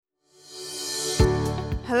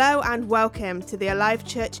Hello and welcome to the Alive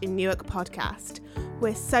Church in Newark podcast.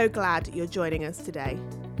 We're so glad you're joining us today.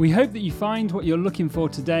 We hope that you find what you're looking for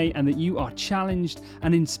today and that you are challenged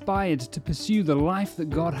and inspired to pursue the life that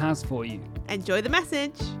God has for you. Enjoy the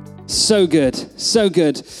message. So good, so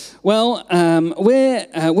good. Well,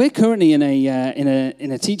 we're currently in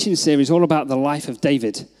a teaching series all about the life of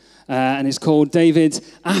David, and it's called David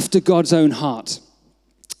After God's Own Heart.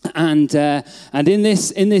 And in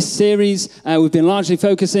this series, we've been largely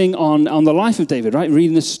focusing on the life of David, right?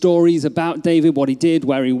 Reading the stories about David, what he did,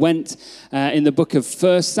 where he went, in the book of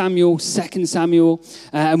 1 Samuel, 2 Samuel,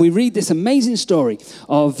 and we read this amazing story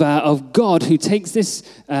of God who takes this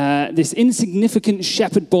insignificant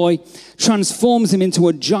shepherd boy, transforms him into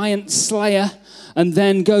a giant slayer, and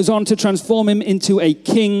then goes on to transform him into a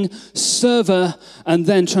king server, and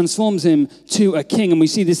then transforms him to a king. And we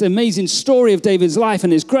see this amazing story of David's life,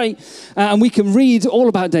 and it's great. And we can read all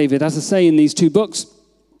about David, as I say, in these two books.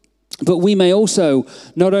 But we may also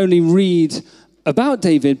not only read about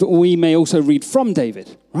David, but we may also read from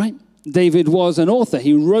David, right? David was an author.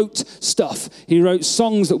 He wrote stuff. He wrote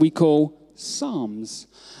songs that we call psalms.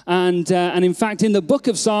 And in fact, in the book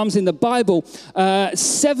of Psalms, in the Bible,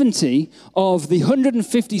 70 of the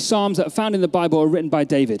 150 Psalms that are found in the Bible are written by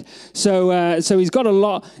David. So he's got a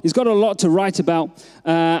lot. He's got a lot to write about.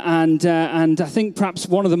 And I think perhaps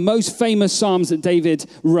one of the most famous Psalms that David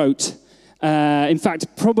wrote, in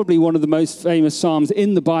fact, probably one of the most famous Psalms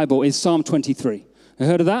in the Bible, is Psalm 23. You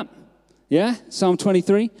heard of that? Yeah, Psalm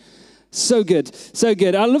 23. So good, so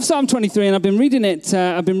good. I love Psalm 23, and I've been reading it.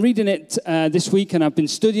 This week, and I've been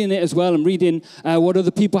studying it as well, and reading what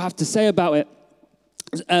other people have to say about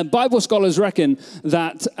it. Bible scholars reckon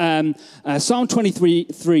that Psalm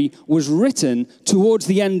 23 was written towards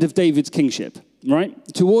the end of David's kingship, right?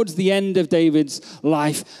 Towards the end of David's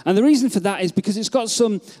life, and the reason for that is because it's got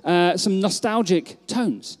some nostalgic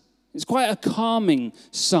tones. It's quite a calming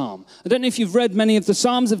psalm. I don't know if you've read many of the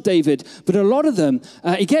Psalms of David, but a lot of them,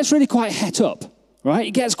 he gets really quite het up, right?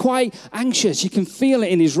 He gets quite anxious. You can feel it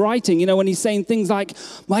in his writing, you know, when he's saying things like,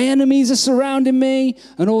 my enemies are surrounding me,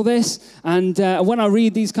 and all this. And when I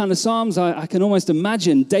read these kind of Psalms, I can almost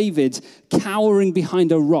imagine David cowering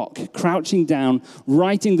behind a rock, crouching down,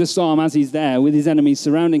 writing the psalm as he's there with his enemies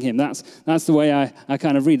surrounding him. That's the way I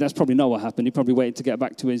kind of read. That's probably not what happened. He probably waited to get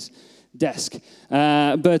back to his desk.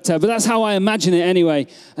 But that's how I imagine it anyway.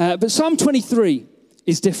 But Psalm 23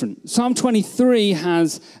 is different. Psalm 23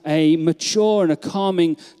 has a mature and a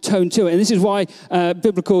calming tone to it. And this is why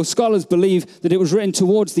biblical scholars believe that it was written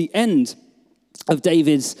towards the end of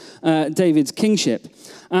David's kingship.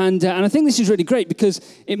 And I think this is really great because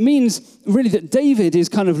it means really that David is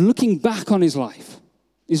kind of looking back on his life.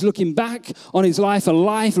 He's looking back on his life,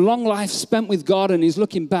 long life spent with God, and he's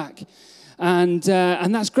looking back. And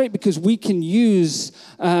that's great because we can use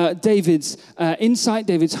David's insight,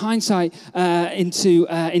 David's hindsight into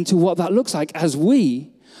what that looks like as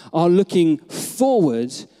we are looking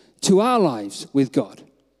forward to our lives with God.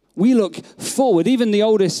 We look forward, even the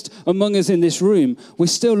oldest among us in this room, we're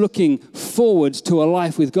still looking forward to a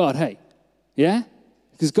life with God. Hey, yeah?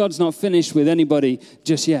 Because God's not finished with anybody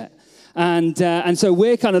just yet. And so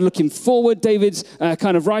we're kind of looking forward. David's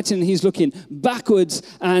kind of writing, he's looking backwards.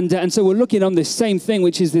 And so we're looking on this same thing,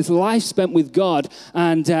 which is this life spent with God.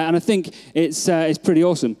 And I think it's pretty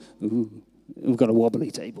awesome. Ooh, we've got a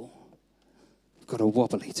wobbly table.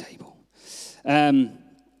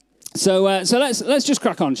 So let's just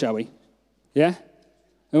crack on, shall we? Yeah?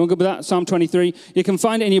 Everyone good with that? Psalm 23. You can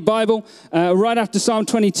find it in your Bible right after Psalm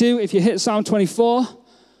 22. If you hit Psalm 24,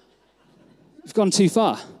 you've gone too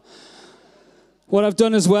far. What I've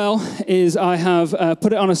done as well is I have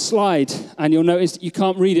put it on a slide, and you'll notice you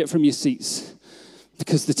can't read it from your seats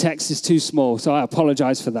because the text is too small, so I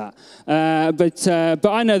apologize for that.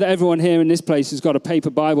 But I know that everyone here in this place has got a paper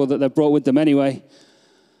Bible that they've brought with them anyway,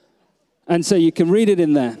 and so you can read it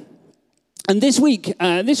in there. And this week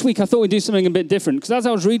I thought we'd do something a bit different, because as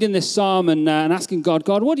I was reading this psalm and asking God,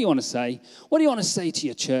 what do you want to say? What do you want to say to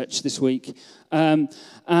your church this week?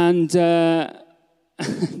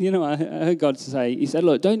 You know, I heard God say, he said,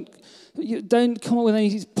 look, don't come up with any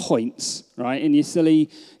of these points, right, in your silly,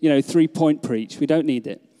 3-point preach. We don't need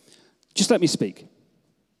it. Just let me speak.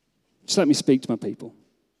 Just let me speak to my people.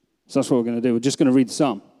 So that's what we're going to do. We're just going to read the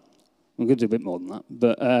psalm. We're going to do a bit more than that.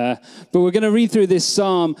 But we're going to read through this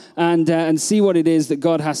psalm and see what it is that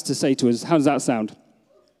God has to say to us. How does that sound?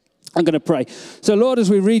 I'm going to pray. So, Lord, as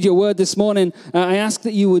we read your word this morning, I ask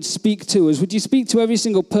that you would speak to us. Would you speak to every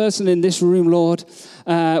single person in this room, Lord?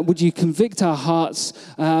 Would you convict our hearts?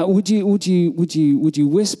 Would you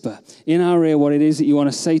whisper in our ear what it is that you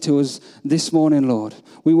want to say to us this morning, Lord?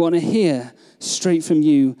 We want to hear straight from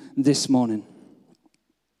you this morning.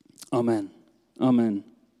 Amen. Amen.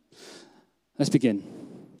 Let's begin.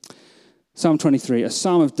 Psalm 23, a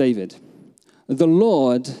psalm of David. The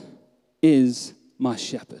Lord is my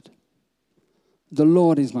shepherd. The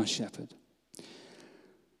Lord is my shepherd.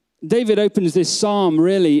 David opens this psalm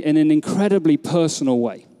really in an incredibly personal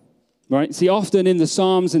way, right? See, often in the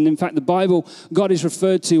Psalms, and in fact the Bible, God is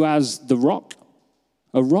referred to as the rock,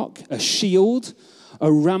 a shield,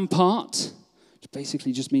 a rampart, which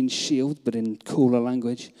basically just means shield, but in cooler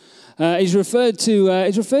language. He's referred to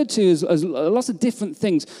as lots of different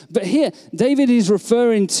things. But here, David is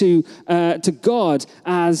referring to God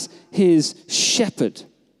as his shepherd.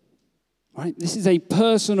 Right? This is a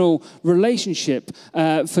personal relationship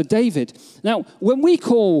for David. Now, when we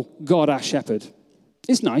call God our shepherd,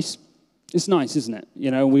 it's nice. It's nice, isn't it? You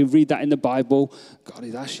know, we read that in the Bible, God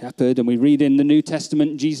is our shepherd, and we read in the New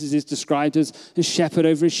Testament, Jesus is described as a shepherd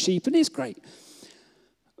over his sheep, and it's great.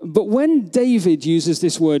 But when David uses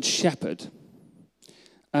this word shepherd,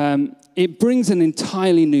 it brings an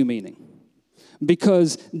entirely new meaning.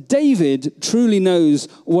 Because David truly knows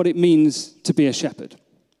what it means to be a shepherd.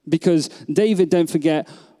 Because David, don't forget,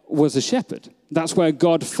 was a shepherd. That's where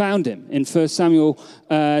God found him in 1 Samuel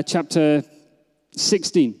chapter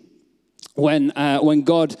 16. When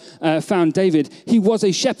God found David, he was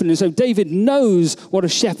a shepherd. And so David knows what a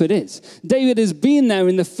shepherd is. David has been there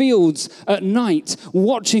in the fields at night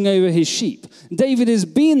watching over his sheep. David has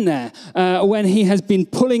been there when he has been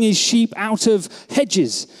pulling his sheep out of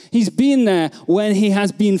hedges. He's been there when he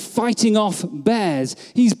has been fighting off bears.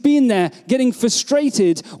 He's been there getting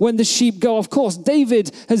frustrated when the sheep go off course.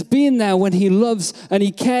 David has been there when he loves and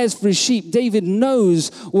he cares for his sheep. David knows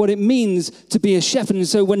what it means to be a shepherd. And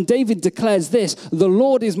so when David declares this, the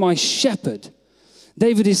Lord is my shepherd,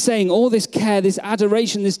 David is saying all this care, this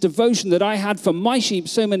adoration, this devotion that I had for my sheep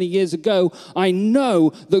so many years ago, I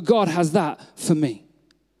know that God has that for me.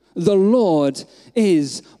 The Lord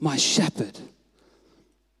is my shepherd.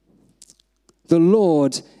 The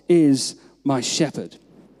Lord is my shepherd.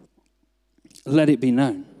 Let it be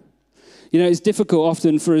known. You know, it's difficult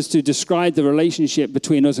often for us to describe the relationship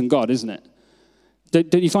between us and God, isn't it?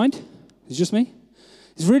 Don't you find? It's just me?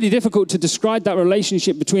 It's really difficult to describe that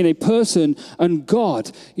relationship between a person and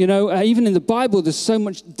God. You know, even in the Bible, there's so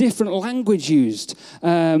much different language used.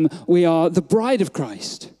 We are the bride of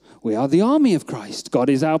Christ. We are the army of Christ. God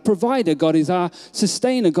is our provider. God is our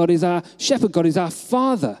sustainer. God is our shepherd. God is our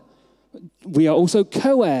father. We are also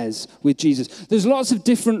co-heirs with Jesus. There's lots of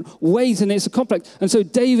different ways, and it's a complex. And so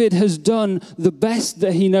David has done the best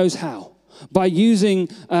that he knows how, by using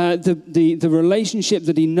the relationship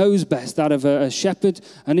that he knows best, that of a shepherd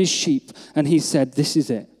and his sheep. And he said, this is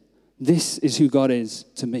it. This is who God is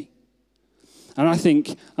to me. And I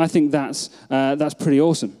think that's pretty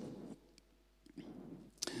awesome.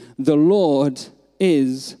 The Lord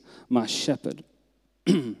is my shepherd.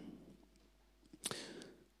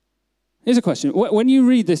 Here's a question. When you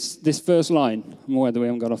read this first line, I'm aware that we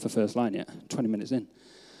haven't got off the first line yet, 20 minutes in.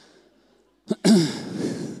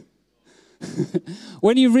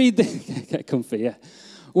 When you read get comfy, yeah.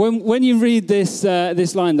 When you read this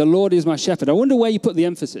line, the Lord is my shepherd, I wonder where you put the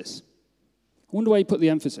emphasis.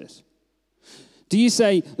 Do you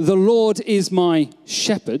say, the Lord is my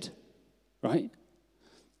shepherd, right?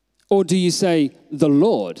 Or do you say, the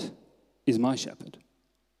Lord is my shepherd?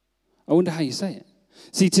 I wonder how you say it.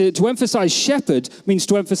 See, to emphasize shepherd means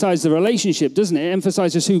to emphasize the relationship, doesn't it? It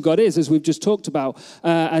emphasizes who God is, as we've just talked about,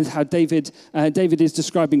 and how David is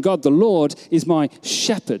describing God. The Lord is my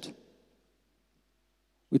shepherd.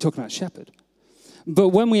 We're talking about shepherd. But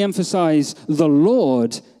when we emphasize the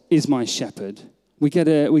Lord is my shepherd, we get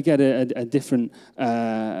a different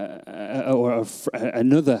or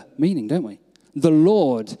another meaning, don't we? The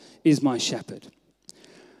Lord is my shepherd.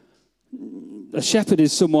 A shepherd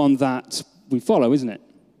is someone that we follow, isn't it?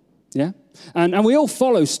 Yeah? And we all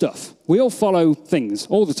follow stuff. We all follow things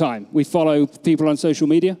all the time. We follow people on social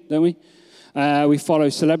media, don't we? We follow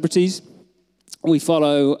celebrities. We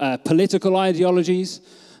follow political ideologies.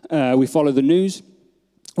 We follow the news.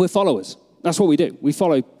 We're followers. That's what we do. We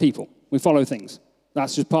follow people. We follow things.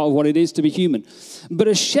 That's just part of what it is to be human. But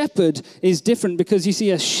a shepherd is different because, you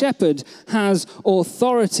see, a shepherd has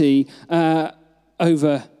authority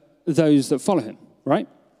over those that follow him, right?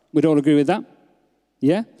 We'd all agree with that?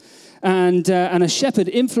 Yeah? And a shepherd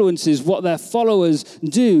influences what their followers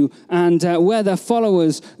do and where their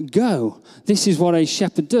followers go. This is what a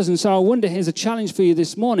shepherd does. And so I wonder, here's a challenge for you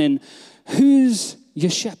this morning. Who's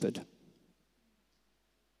your shepherd?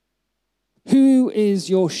 Who is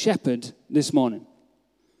your shepherd this morning?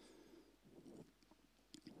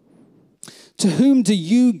 To whom do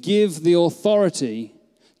you give the authority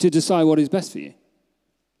to decide what is best for you?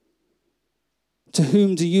 To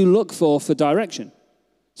whom do you look for direction?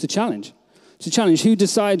 It's a challenge. It's a challenge. Who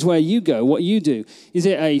decides where you go, what you do? Is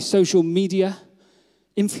it a social media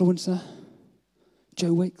influencer?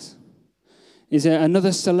 Joe Wicks? Is it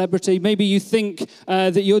another celebrity? Maybe you think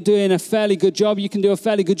that you're doing a fairly good job. You can do a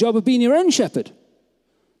fairly good job of being your own shepherd.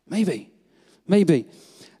 Maybe.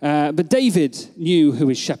 But David knew who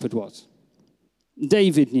his shepherd was.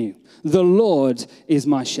 David knew. The Lord is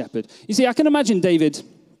my shepherd. You see, I can imagine David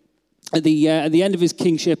at the end of his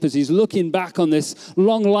kingship, as he's looking back on this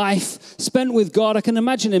long life spent with God. I can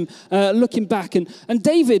imagine him looking back. And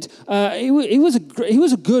David, he was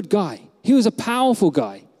a good guy. He was a powerful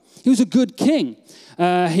guy. He was a good king.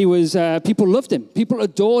 People loved him. People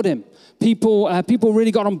adored him. People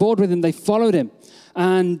really got on board with him. They followed him.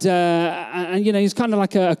 And you know, he's kind of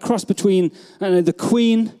like a cross between the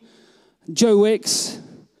Queen, Joe Wicks,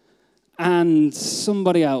 and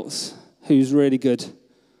somebody else who's really good.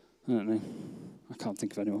 I don't know. I can't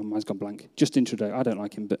think of anyone. Mine's gone blank. Justin Trudeau. I don't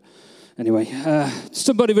like him, but anyway,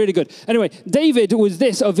 somebody really good. Anyway, David was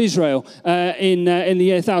this of Israel in the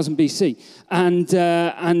year 1000 BC.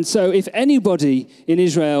 And so if anybody in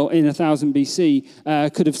Israel in 1000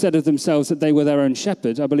 BC could have said of themselves that they were their own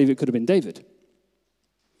shepherd, I believe it could have been David.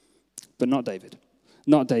 But not David.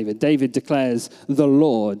 Not David. David declares, the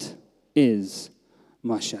Lord is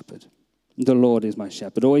my shepherd. The Lord is my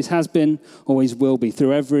shepherd. Always has been, always will be,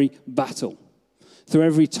 through every battle. Through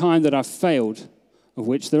every time that I've failed, of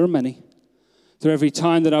which there are many. Through every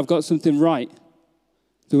time that I've got something right,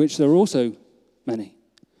 through which there are also many.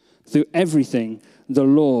 Through everything, the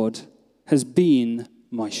Lord has been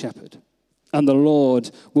my shepherd. And the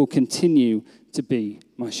Lord will continue to be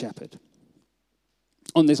my shepherd.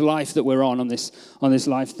 On this life that we're on this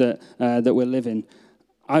life that we're living,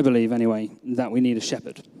 I believe anyway, that we need a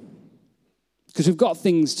shepherd. Because we've got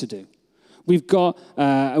things to do. We've got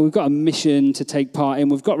a mission to take part in.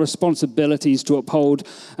 We've got responsibilities to uphold.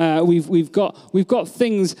 We've got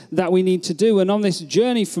things that we need to do. And on this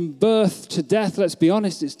journey from birth to death, let's be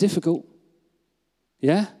honest, it's difficult.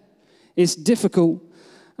 Yeah, it's difficult.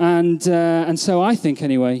 And so I think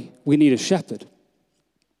anyway, we need a shepherd.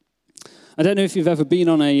 I don't know if you've ever been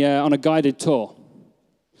on a guided tour.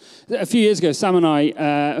 A few years ago, Sam and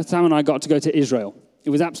I got to go to Israel. It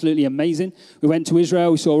was absolutely amazing. We went to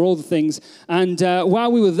Israel, we saw all the things, and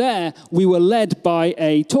while we were there, we were led by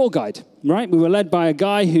a tour guide, right? We were led by a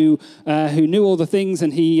guy who knew all the things,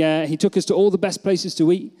 and he took us to all the best places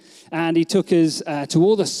to eat, and he took us to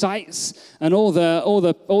all the sites and all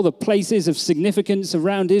the places of significance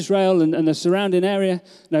around Israel and the surrounding area.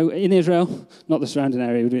 No, in Israel, not the surrounding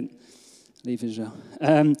area. We didn't leave Israel,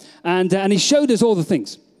 and he showed us all the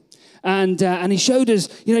things. And he showed us,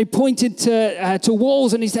 you know, he pointed to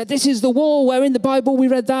walls and he said, this is the wall where in the Bible we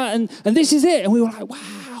read that and this is it. And we were like,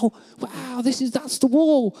 wow, that's the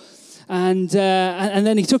wall. And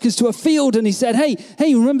then he took us to a field and he said, hey,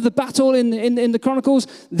 remember the battle in the Chronicles?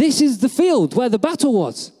 This is the field where the battle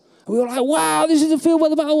was. And we were like, wow, this is the field where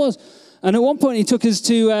the battle was. And at one point he took us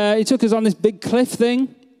on this big cliff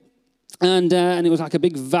thing. And it was like a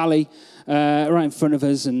big valley right in front of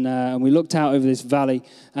us, and we looked out over this valley,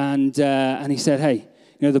 and he said, hey,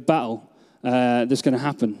 you know the battle that's going to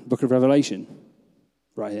happen, Book of Revelation,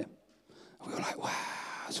 right here. And we were like, wow,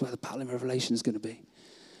 that's where the battle in Revelation is going to be.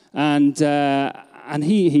 And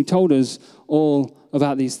he told us all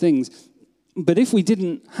about these things. But if we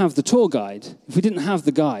didn't have the tour guide, if we didn't have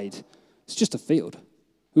the guide, it's just a field.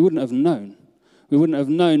 We wouldn't have known.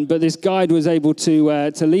 But this guide was able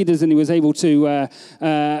to lead us, and he was able to.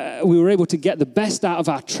 We were able to get the best out of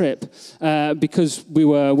our trip because we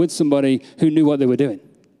were with somebody who knew what they were doing,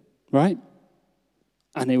 right?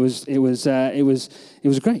 And it was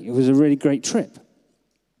great. It was a really great trip.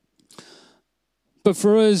 But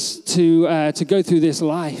for us to go through this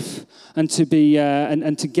life and to be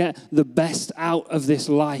and to get the best out of this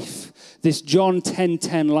life, this John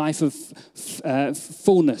 10:10 life of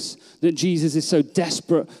fullness that Jesus is so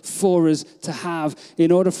desperate for us to have,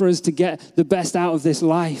 in order for us to get the best out of this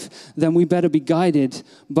life, then we better be guided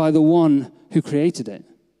by the one who created it.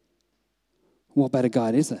 What better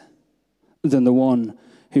guide is there than the one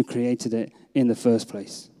who created it in the first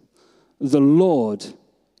place? The Lord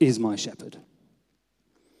is my shepherd.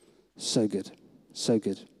 So good, so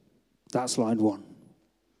good. That's slide 1.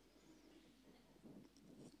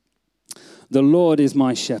 The Lord is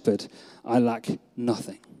my shepherd. I lack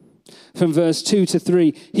nothing. From verse 2 to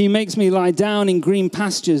 3, he makes me lie down in green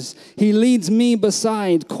pastures. He leads me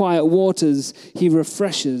beside quiet waters. He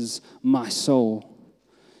refreshes my soul.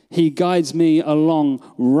 He guides me along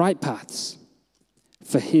right paths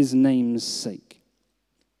for his name's sake.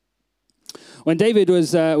 When David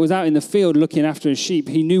was out in the field looking after his sheep,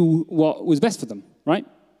 he knew what was best for them, right?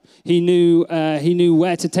 He knew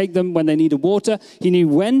where to take them when they needed water. He knew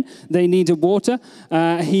when they needed water.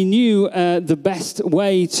 He knew the best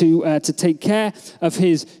way to take care of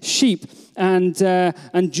his sheep. And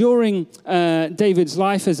during David's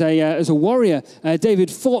life as a warrior,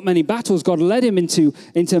 David fought many battles. God led him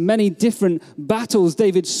into many different battles.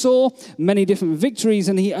 David saw many different victories,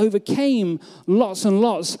 and he overcame lots and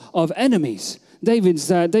lots of enemies.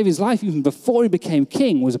 David's life, even before he became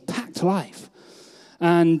king, was a packed life.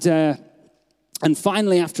 And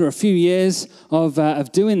finally, after a few years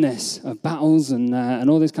of doing this, of battles and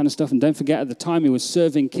all this kind of stuff, and don't forget, at the time he was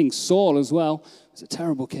serving King Saul as well. He was a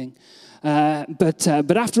terrible king. But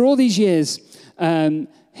after all these years,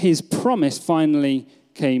 his promise finally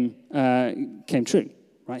came true.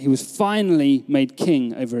 Right? He was finally made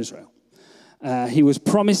king over Israel. He was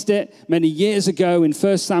promised it many years ago in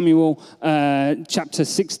 1 Samuel chapter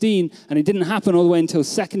 16, and it didn't happen all the way until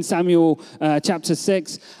 2 Samuel chapter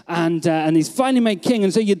 6, and he's finally made king.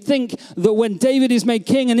 And so you'd think that when David is made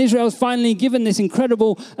king and Israel's finally given this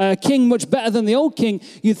incredible king, much better than the old king,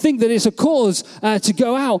 you'd think that it's a cause to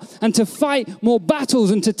go out and to fight more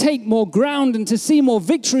battles and to take more ground and to see more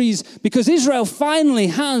victories, because Israel finally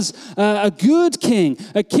has a good king,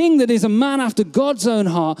 a king that is a man after God's own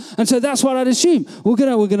heart. And so that's what I'd assume. We're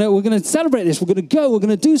gonna celebrate this. We're gonna go. We're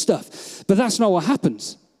gonna do stuff. But that's not what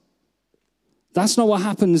happens. That's not what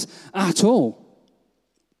happens at all.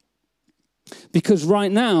 Because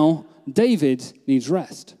right now, David needs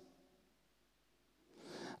rest.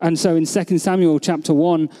 And so in 2 Samuel chapter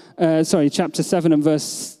 7 and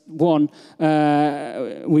verse 1,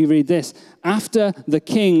 we read this. After the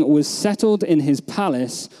king was settled in his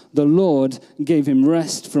palace, the Lord gave him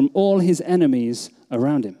rest from all his enemies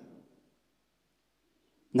around him.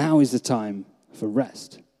 Now is the time for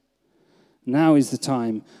rest. Now is the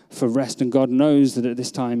time for rest. And God knows that at this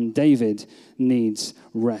time, David needs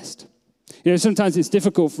rest. You know, sometimes it's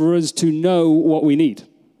difficult for us to know what we need,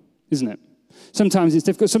 isn't it? Sometimes it's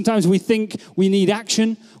difficult. Sometimes we think we need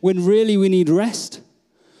action when really we need rest.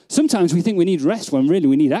 Sometimes we think we need rest when really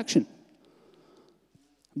we need action.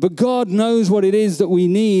 But God knows what it is that we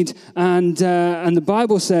need, and the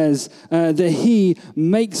Bible says that he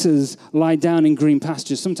makes us lie down in green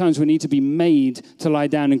pastures. Sometimes we need to be made to lie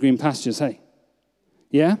down in green pastures, hey?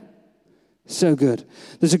 Yeah? So good.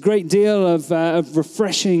 There's a great deal of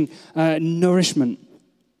refreshing nourishment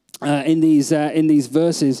in these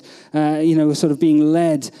verses, sort of being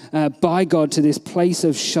led by God to this place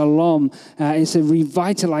of shalom. It's a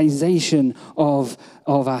revitalization of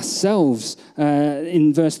ourselves.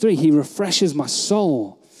 In verse 3, he refreshes my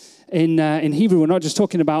soul. In Hebrew, we're not just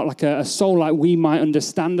talking about like a soul like we might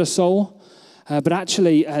understand a soul, but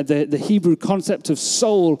actually the Hebrew concept of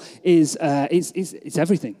soul is it's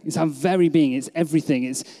everything. It's our very being. It's everything.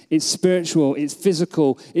 It's spiritual. It's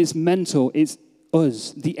physical. It's mental. It's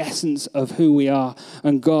us, the essence of who we are,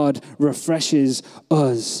 and God refreshes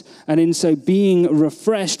us. And in so being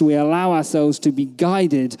refreshed, we allow ourselves to be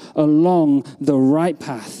guided along the right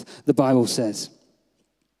path, the Bible says.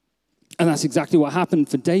 And that's exactly what happened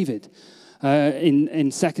for David.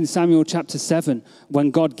 In 2 Samuel chapter 7,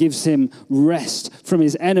 when God gives him rest from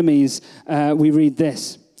his enemies, we read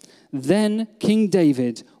this. Then King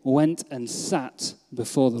David went and sat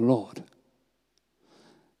before the Lord.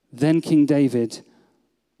 Then King David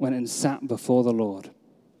went and sat before the Lord.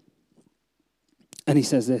 And he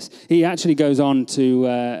says this. He actually goes on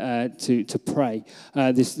to pray.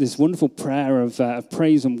 This wonderful prayer of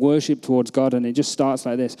praise and worship towards God. And it just starts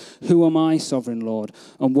like this. Who am I, sovereign Lord?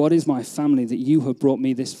 And what is my family that you have brought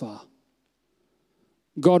me this far?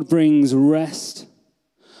 God brings rest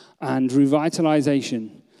and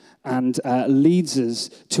revitalization and leads us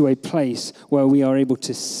to a place where we are able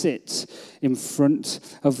to sit in front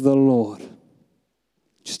of the Lord,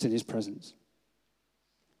 just in his presence.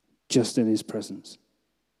 Just in his presence.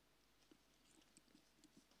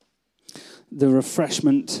 The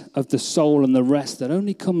refreshment of the soul and the rest that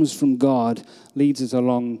only comes from God leads us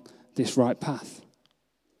along this right path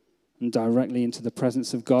and directly into the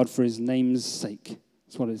presence of God for his name's sake.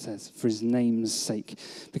 That's what it says, for his name's sake.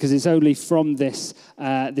 Because it's only from this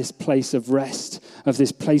place of rest, of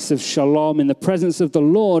this place of shalom, in the presence of the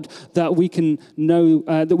Lord, that we can know,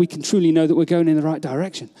 that we can truly know that we're going in the right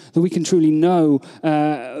direction. That we can truly know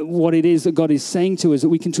what it is that God is saying to us, that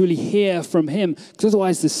we can truly hear from him. Because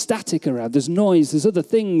otherwise there's static around, there's noise, there's other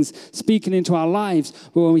things speaking into our lives.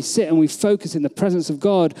 But when we sit and we focus in the presence of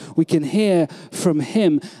God, we can hear from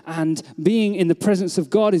him. And being in the presence of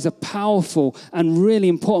God is a powerful and really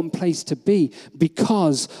important place to be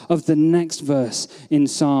because of the next verse in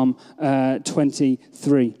Psalm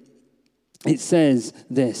 23. It says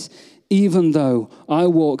this: even though I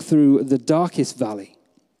walk through the darkest valley,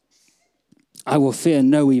 I will fear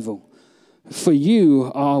no evil, for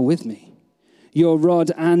you are with me. Your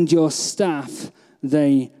rod and your staff,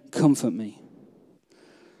 they comfort me.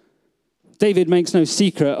 David makes no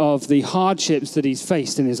secret of the hardships that he's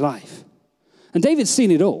faced in his life. And David's seen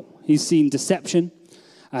it all. He's seen deception.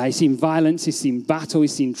 He's seen violence. He's seen battle.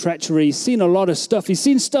 He's seen treachery. He's seen a lot of stuff. He's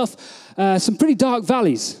seen stuff, some pretty dark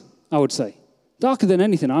valleys, I would say. Darker than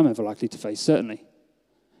anything I'm ever likely to face, certainly.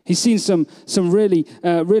 He's seen some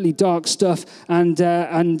really dark stuff. And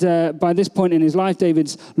by this point in his life,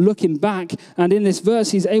 David's looking back. And in this verse,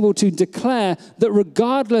 he's able to declare that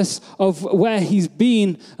regardless of where he's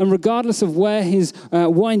been and regardless of where his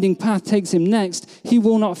winding path takes him next, he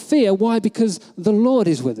will not fear. Why? Because the Lord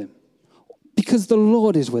is with him. Because the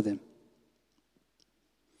Lord is with him.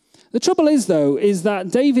 The trouble is, though, is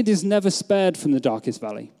that David is never spared from the darkest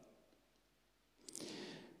valley.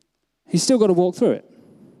 He's still got to walk through it.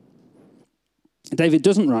 David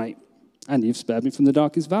doesn't write, and you've spared me from the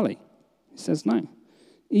darkest valley. He says, no.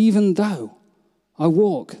 Even though I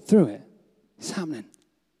walk through it, it's happening.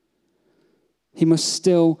 He must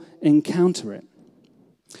still encounter it.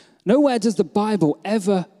 Nowhere does the Bible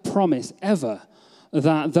ever promise, ever,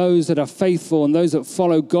 that those that are faithful and those that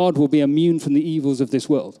follow God will be immune from the evils of this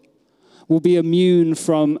world, will be immune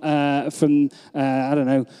from I don't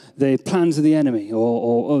know, the plans of the enemy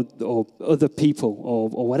or other people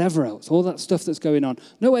or whatever else, all that stuff that's going on.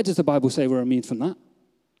 Nowhere does the Bible say we're immune from that.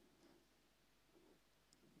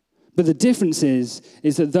 But the difference is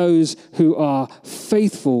that those who are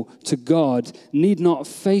faithful to God need not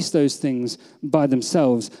face those things by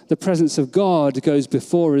themselves. The presence of God goes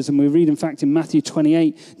before us. And we read, in fact, in Matthew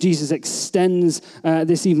 28, Jesus extends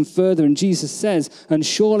this even further. And Jesus says, and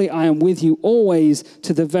surely I am with you always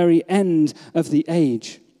to the very end of the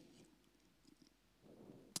age.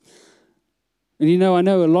 And you know, I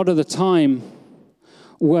know a lot of the time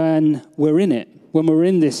when we're in it, when we're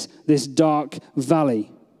in this dark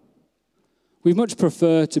valley, we'd much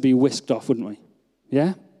prefer to be whisked off, wouldn't we?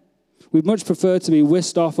 Yeah? We'd much prefer to be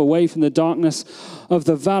whisked off away from the darkness of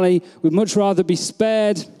the valley. We'd much rather be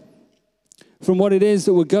spared from what it is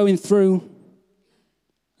that we're going through.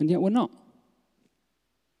 And yet we're not.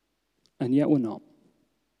 And yet we're not.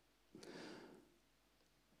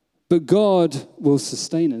 But God will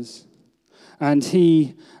sustain us. And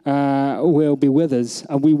he will be with us.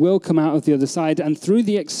 And we will come out of the other side. And through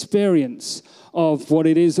the experience of what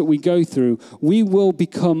it is that we go through, we will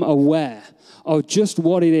become aware of just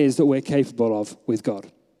what it is that we're capable of with God.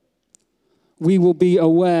 We will be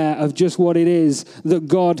aware of just what it is that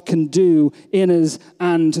God can do in us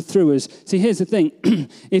and through us. See, here's the thing.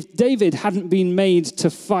 If David hadn't been made to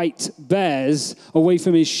fight bears away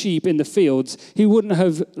from his sheep in the fields, he wouldn't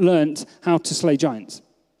have learnt how to slay giants.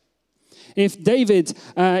 If David,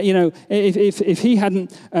 if he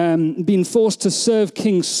hadn't been forced to serve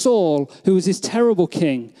King Saul, who was this terrible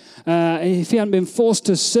king, if he hadn't been forced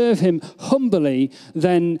to serve him humbly,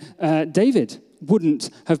 then David wouldn't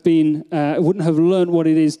have learned what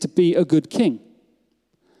it is to be a good king.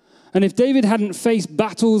 And if David hadn't faced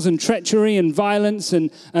battles and treachery and violence and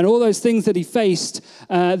all those things that he faced,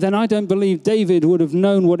 then I don't believe David would have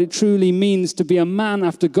known what it truly means to be a man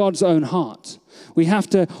after God's own heart. We have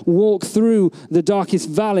to walk through the darkest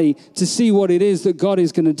valley to see what it is that God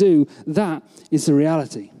is going to do. That is the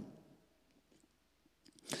reality.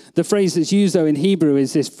 The phrase that's used, though, in Hebrew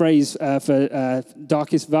is this phrase for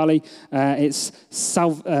darkest valley. It's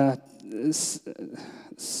what is it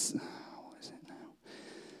now?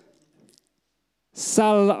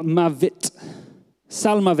 Salmavit.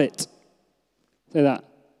 Salmavit. Say that.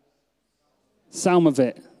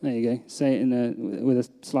 Salmavit. There you go. Say it with a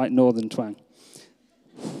slight northern twang.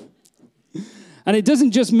 And it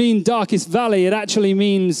doesn't just mean darkest valley. It actually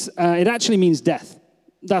means death.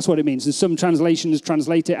 That's what it means. And some translations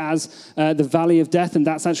translate it as the valley of death, and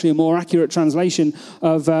that's actually a more accurate translation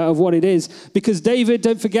of what it is. Because David,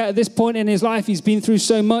 don't forget, at this point in his life, he's been through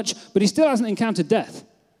so much, but he still hasn't encountered death.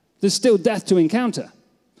 There's still death to encounter.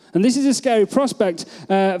 And this is a scary prospect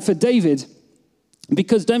for David,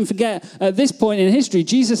 because don't forget, at this point in history,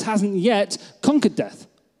 Jesus hasn't yet conquered death,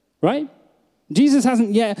 right? Jesus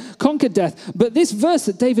hasn't yet conquered death. But this verse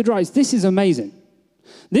that David writes, this is amazing.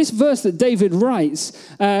 This verse that David writes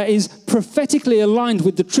is prophetically aligned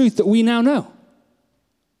with the truth that we now know.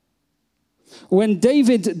 When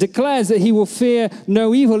David declares that he will fear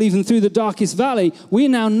no evil even through the darkest valley, we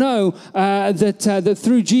now know that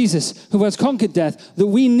through Jesus, who has conquered death, that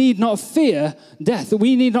we need not fear death, that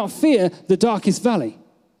we need not fear the darkest valley.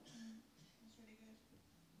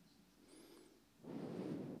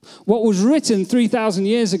 What was written 3,000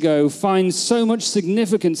 years ago finds so much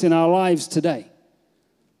significance in our lives today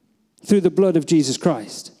through the blood of Jesus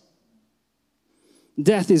Christ.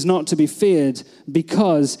 Death is not to be feared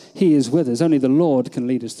because he is with us. Only the Lord can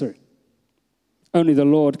lead us through. Only the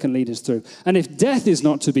Lord can lead us through. And if death is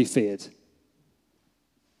not to be feared,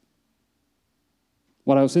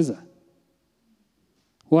 what else is there?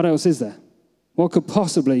 What else is there? What could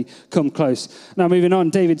possibly come close? Now, moving on,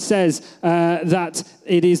 David says that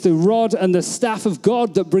it is the rod and the staff of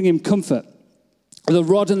God that bring him comfort. The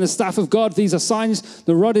rod and the staff of God, these are signs.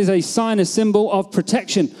 The rod is a sign, a symbol of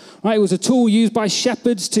protection. Right? It was a tool used by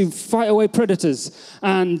shepherds to fight away predators.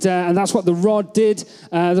 And that's what the rod did.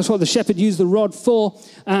 That's what the shepherd used the rod for.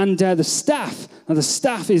 And the staff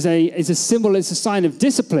is a symbol, it's a sign of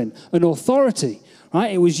discipline and authority.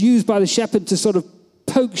 Right? It was used by the shepherd to sort of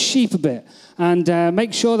poke sheep a bit and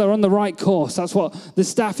make sure they're on the right course. That's what the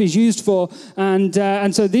staff is used for. And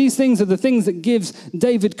so these things are the things that gives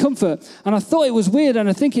David comfort. And I thought it was weird, and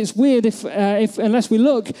I think it's weird if unless we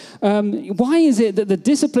look, why is it that the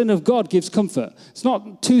discipline of God gives comfort? It's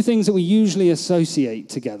not two things that we usually associate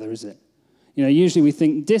together, is it? You know, usually we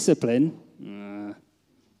think discipline,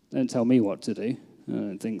 don't tell me what to do. I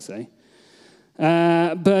don't think so.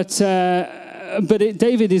 But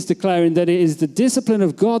David is declaring that it is the discipline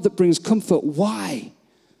of God that brings comfort. Why?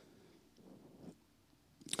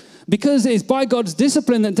 Because it's by God's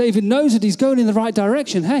discipline that David knows that he's going in the right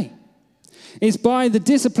direction. Hey, it's by the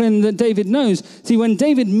discipline that David knows. See, when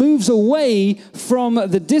David moves away from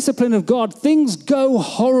the discipline of God, things go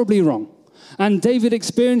horribly wrong. And David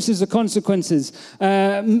experiences the consequences.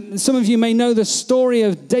 Some of you may know the story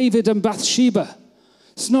of David and Bathsheba.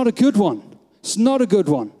 It's not a good one. It's not a good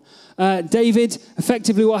one. David,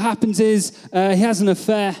 effectively what happens is he has an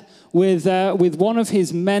affair with one of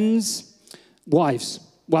his men's wives.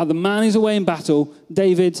 While the man is away in battle,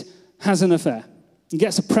 David has an affair. He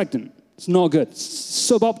gets her pregnant. It's not good.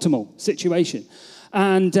 It's suboptimal situation.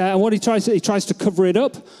 And what he tries to cover it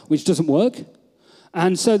up, which doesn't work.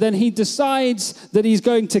 And so then he decides that he's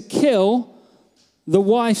going to kill the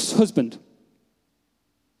wife's husband.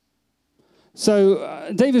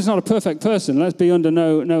 So David's not a perfect person. Let's be under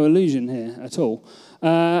no illusion here at all.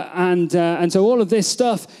 And so all of this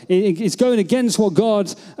stuff is going against what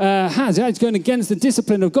God has. It's going against the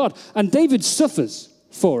discipline of God. And David suffers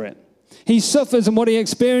for it. He suffers, and what he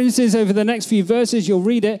experiences over the next few verses, you'll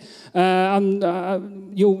read it.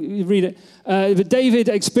 You'll read it. But David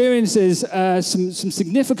experiences some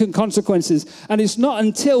significant consequences, and it's not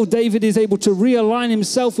until David is able to realign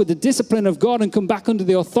himself with the discipline of God and come back under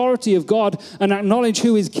the authority of God and acknowledge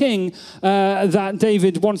who is king that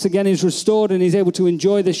David once again is restored and is able to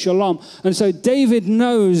enjoy this shalom. And so David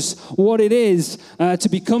knows what it is to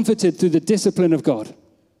be comforted through the discipline of God.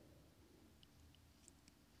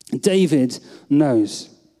 David knows.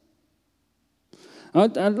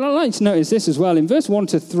 I'd like to notice this as well. In verse 1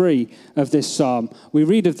 to 3 of this psalm, we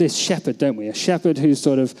read of this shepherd, don't we? A shepherd who's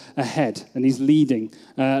sort of ahead, and he's leading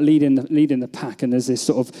the pack, and there's this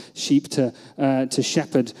sort of sheep to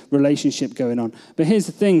shepherd relationship going on. But here's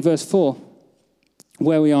the thing, verse 4,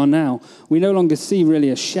 where we are now, we no longer see really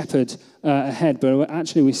a shepherd ahead, but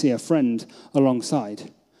actually we see a friend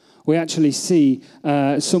alongside. We actually see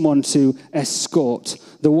someone to escort.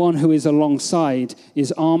 The one who is alongside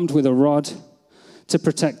is armed with a rod to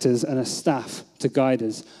protect us and a staff to guide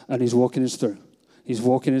us, and he's walking us through. He's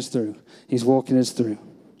walking us through. He's walking us through.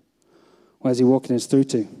 Where's he walking us through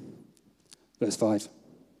to? Verse 5.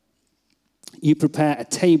 You prepare a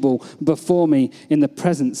table before me in the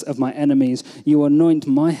presence of my enemies. You anoint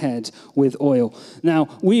my head with oil. Now,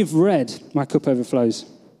 we've read, my cup overflows.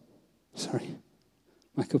 Sorry.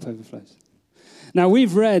 My cup overflows. Now,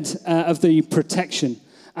 we've read of the protection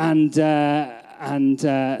and the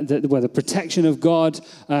protection of God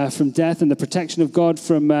from death, and the protection of God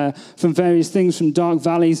from various things, from dark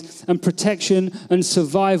valleys, and protection and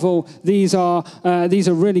survival. These are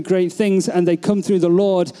really great things, and they come through the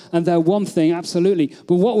Lord, and they're one thing, absolutely.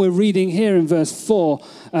 But what we're reading here in verse 5,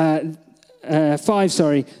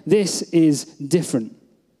 this is different.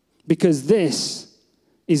 because this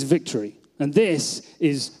is victory. And this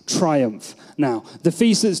is triumph. Now, the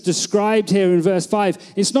feast that's described here in verse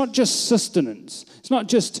 5, it's not just sustenance. It's not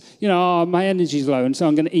just, my energy's low and so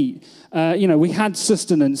I'm going to eat. We had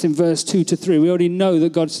sustenance in verse 2 to 3. We already know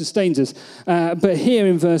that God sustains us. But here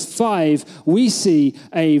in verse 5, we see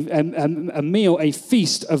a meal, a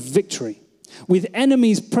feast of victory, with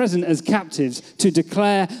enemies present as captives to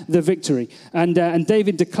declare the victory. And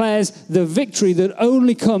David declares the victory that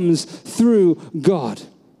only comes through God.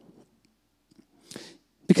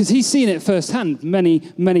 Because he's seen it firsthand many,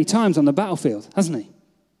 many times on the battlefield, hasn't he?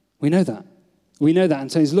 We know that. And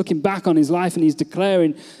so he's looking back on his life and he's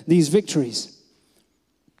declaring these victories.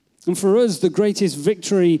 And for us, the greatest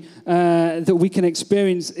victory that we can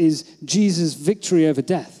experience is Jesus' victory over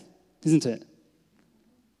death, isn't it?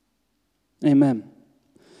 Amen.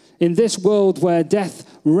 In this world where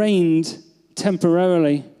death reigned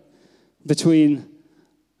temporarily between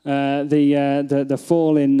the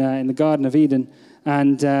fall in the Garden of Eden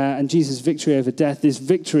and Jesus' victory over death, this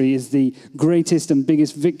victory is the greatest and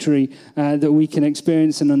biggest victory that we can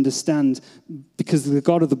experience and understand, because the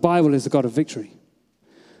God of the Bible is the God of victory.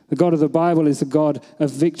 The God of the Bible is the God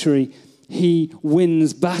of victory. He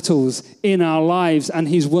wins battles in our lives, and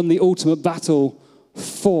he's won the ultimate battle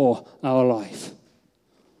for our life.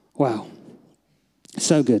 Wow.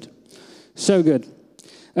 So good. So good.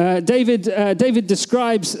 David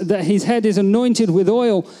describes that his head is anointed with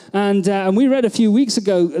oil, and we read a few weeks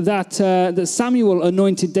ago that Samuel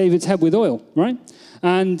anointed David's head with oil, right?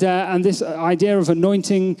 And this idea of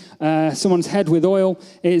anointing someone's head with oil,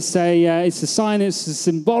 it's a sign, it's a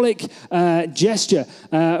symbolic gesture.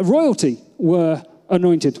 Royalty were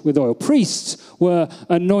anointed with oil. Priests were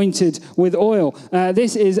anointed with oil.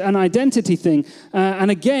 This is an identity thing, and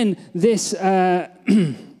again, this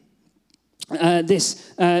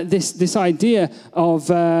idea of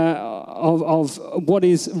what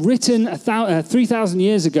is written 3,000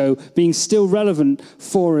 years ago being still relevant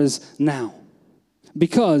for us now,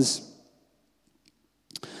 because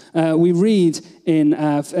we read in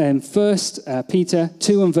 1 Peter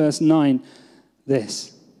 2 and verse 9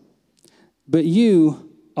 this: "But you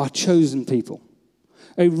are chosen people,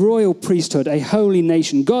 a royal priesthood, a holy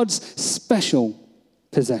nation, God's special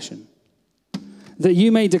possession, that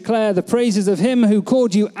you may declare the praises of him who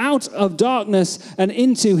called you out of darkness and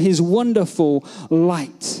into his wonderful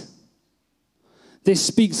light." This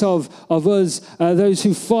speaks of us, those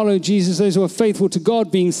who follow Jesus, those who are faithful to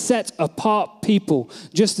God, being set apart people.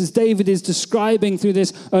 Just as David is describing through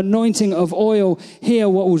this anointing of oil here,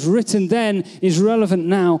 what was written then is relevant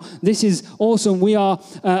now. This is awesome. We are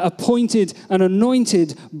appointed and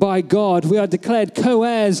anointed by God. We are declared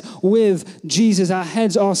co-heirs with Jesus. Our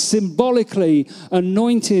heads are symbolically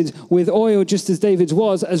anointed with oil, just as David's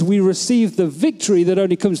was, as we receive the victory that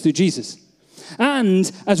only comes through Jesus. And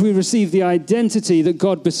as we receive the identity that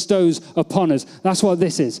God bestows upon us. That's what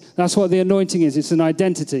this is. That's what the anointing is. It's an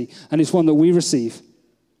identity, and it's one that we receive.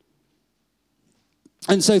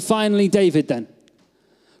 And so finally, David then,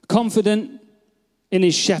 confident in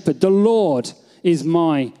his shepherd. The Lord is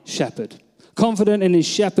my shepherd. Confident in his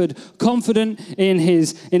shepherd, confident in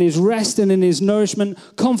his rest and in his nourishment,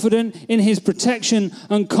 confident in his protection,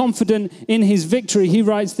 and confident in his victory. He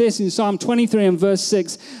writes this in Psalm 23 and verse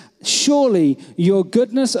 6, "Surely your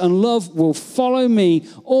goodness and love will follow me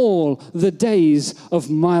all the days of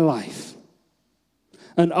my life,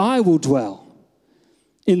 and I will dwell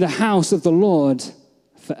in the house of the Lord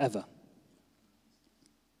forever."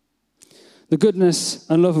 The goodness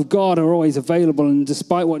and love of God are always available, and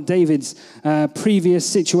despite what David's previous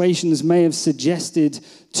situations may have suggested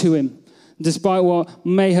to him, despite what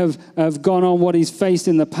may have gone on, what he's faced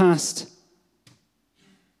in the past,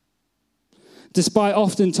 despite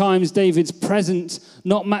oftentimes David's present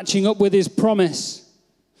not matching up with his promise,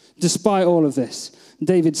 despite all of this,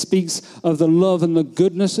 David speaks of the love and the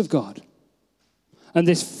goodness of God. And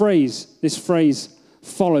this phrase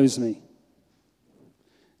follows me.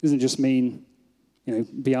 It doesn't just mean,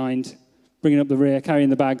 behind, bringing up the rear, carrying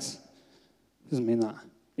the bags. It doesn't mean that.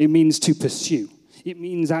 It means to pursue. It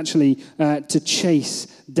means actually to chase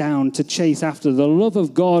down, to chase after. The love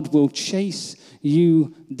of God will chase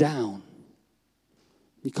you down.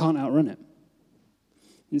 You can't outrun it.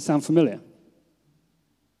 Does it sound familiar?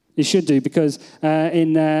 It should do, because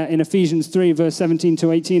in Ephesians 3, verse 17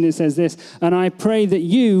 to 18, it says this, "And I pray that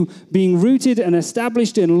you, being rooted and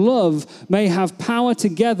established in love, may have power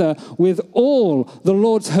together with all the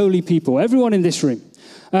Lord's holy people," everyone in this room,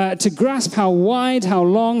 to grasp how wide, how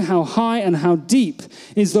long, how high, and how deep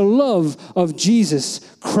is the love of Jesus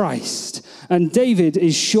Christ. And David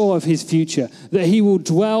is sure of his future, that he will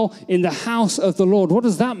dwell in the house of the Lord. What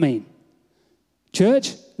does that mean?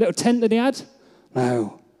 Church? Little tent that he had?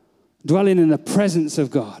 No. Dwelling in the presence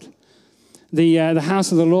of God. The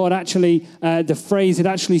house of the Lord, actually, the phrase, it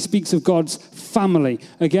actually speaks of God's family.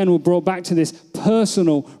 Again, we're brought back to this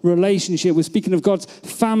personal relationship. We're speaking of God's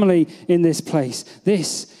family in this place.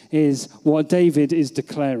 This is what David is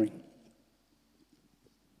declaring.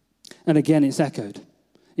 And again, it's echoed.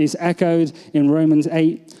 It's echoed in Romans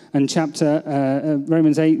 8 and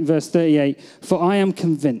Romans 8, verse 38. For I am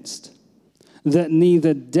convinced that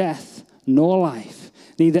neither death nor life,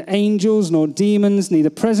 neither angels nor demons, neither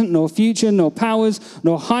present nor future, nor powers,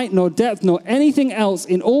 nor height, nor depth, nor anything else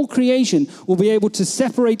in all creation will be able to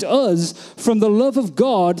separate us from the love of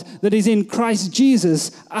God that is in Christ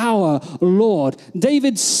Jesus, our Lord.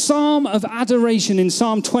 David's psalm of adoration in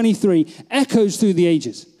Psalm 23 echoes through the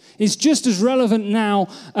ages. It's just as relevant now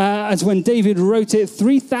as when David wrote it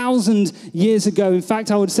 3,000 years ago. In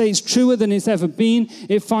fact, I would say it's truer than it's ever been.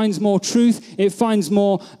 It finds more truth. It finds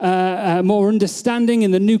more understanding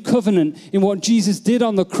in the new covenant, in what Jesus did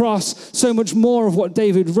on the cross. So much more of what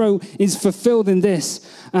David wrote is fulfilled in this.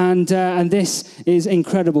 And this is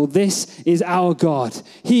incredible. This is our God.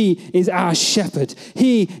 He is our shepherd.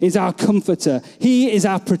 He is our comforter. He is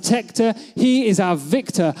our protector. He is our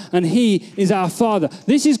victor. And he is our Father.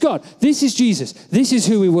 This is God. This is Jesus. This is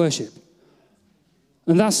who we worship.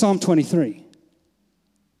 And that's Psalm 23.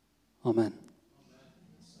 Amen.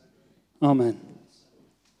 Amen.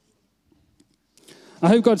 I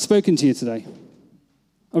hope God's spoken to you today.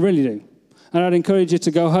 I really do. And I'd encourage you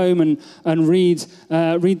to go home and read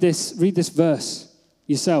this verse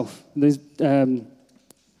yourself, this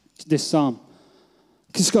psalm.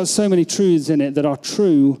 Because it's got so many truths in it that are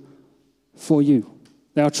true for you.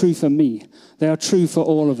 They are true for me. They are true for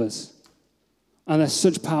all of us. And they're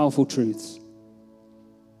such powerful truths.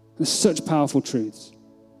 They're such powerful truths.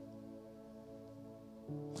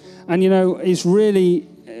 And it's really,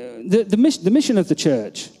 the mission of the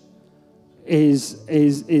church is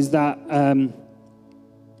that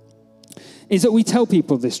we tell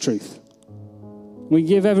people this truth. We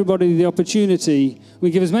give everybody the opportunity,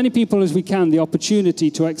 we give as many people as we can the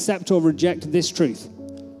opportunity to accept or reject this truth.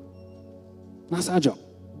 That's our job.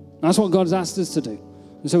 That's what God's asked us to do.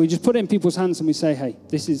 And so we just put it in people's hands and we say, hey,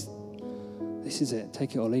 this is it.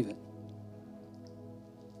 Take it or leave it.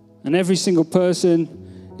 And every single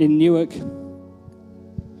person in Newark,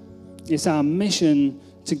 it's our mission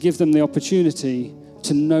to give them the opportunity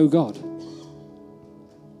to know God.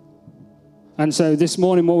 And so this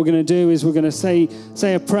morning what we're going to do is we're going to say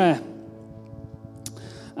a prayer.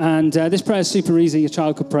 And this prayer is super easy. Your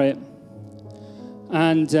child could pray it.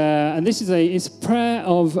 And this is it's a prayer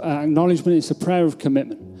of acknowledgement. It's a prayer of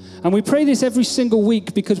commitment. And we pray this every single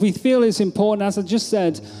week because we feel it's important, as I just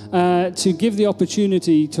said, to give the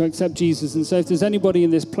opportunity to accept Jesus. And so if there's anybody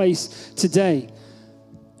in this place today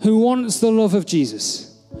who wants the love of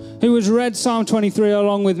Jesus, who has read Psalm 23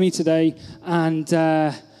 along with me today and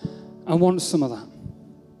wants some of that,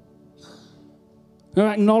 who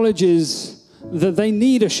acknowledges that they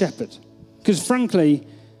need a shepherd, because frankly,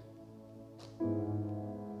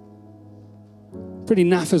 pretty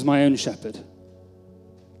naff as my own shepherd.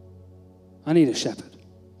 I need a shepherd.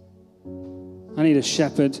 I need a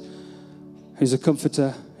shepherd who's a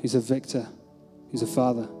comforter, who's a victor, who's a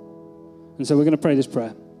father. And so we're going to pray this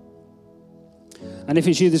prayer. And if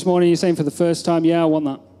it's you this morning, you're saying for the first time, yeah, I want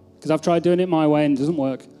that, because I've tried doing it my way and it doesn't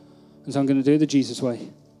work. And so I'm going to do it the Jesus way.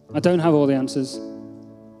 I don't have all the answers.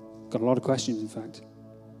 Got a lot of questions, in fact.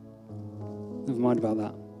 Never mind about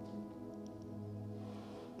that.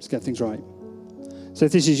 Let's get things right. So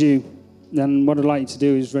if this is you, then what I'd like you to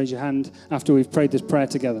do is raise your hand after we've prayed this prayer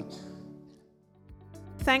together.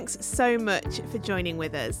 Thanks so much for joining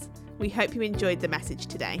with us. We hope you enjoyed the message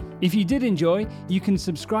today. If you did enjoy, you can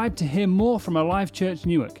subscribe to hear more from Alive Church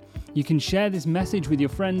Newark. You can share this message with your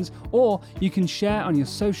friends, or you can share on your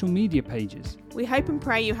social media pages. We hope and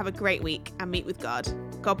pray you have a great week and meet with God.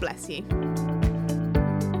 God bless you.